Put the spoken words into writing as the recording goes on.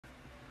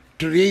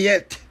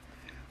Privet,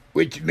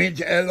 which means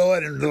hello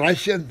in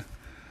Russian.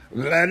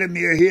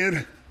 Vladimir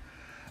here.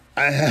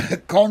 I had a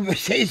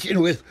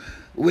conversation with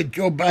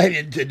Joe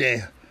Biden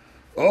today.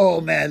 Oh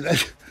man,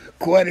 that's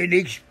quite an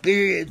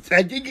experience.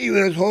 I think he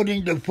was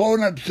holding the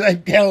phone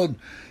upside down.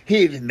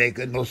 He ain't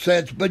making no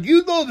sense, but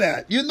you know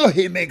that. You know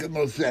he making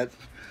no sense.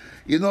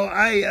 You know,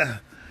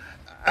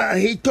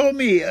 he told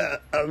me,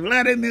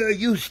 Vladimir,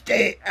 you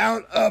stay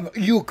out of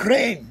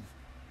Ukraine.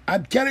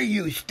 I'm telling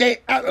you,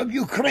 stay out of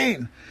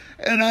Ukraine.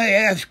 And I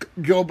asked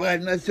Joe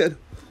Biden, I said,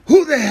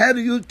 who the hell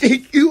do you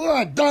think you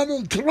are,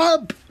 Donald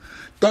Trump?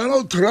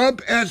 Donald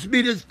Trump asked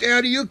me to stay out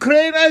of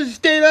Ukraine. I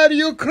stayed out of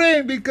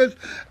Ukraine because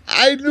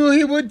I knew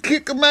he would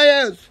kick my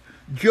ass.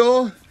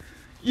 Joe,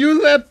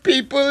 you left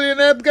people in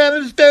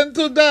Afghanistan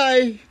to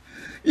die.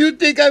 You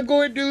think I'm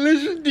going to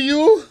listen to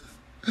you?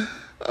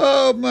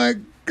 Oh, my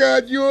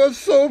God, you are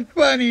so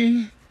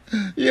funny.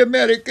 The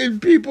American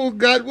people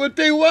got what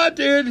they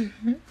wanted.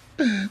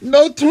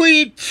 No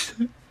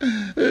tweets.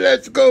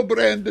 Let's go,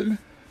 Brandon.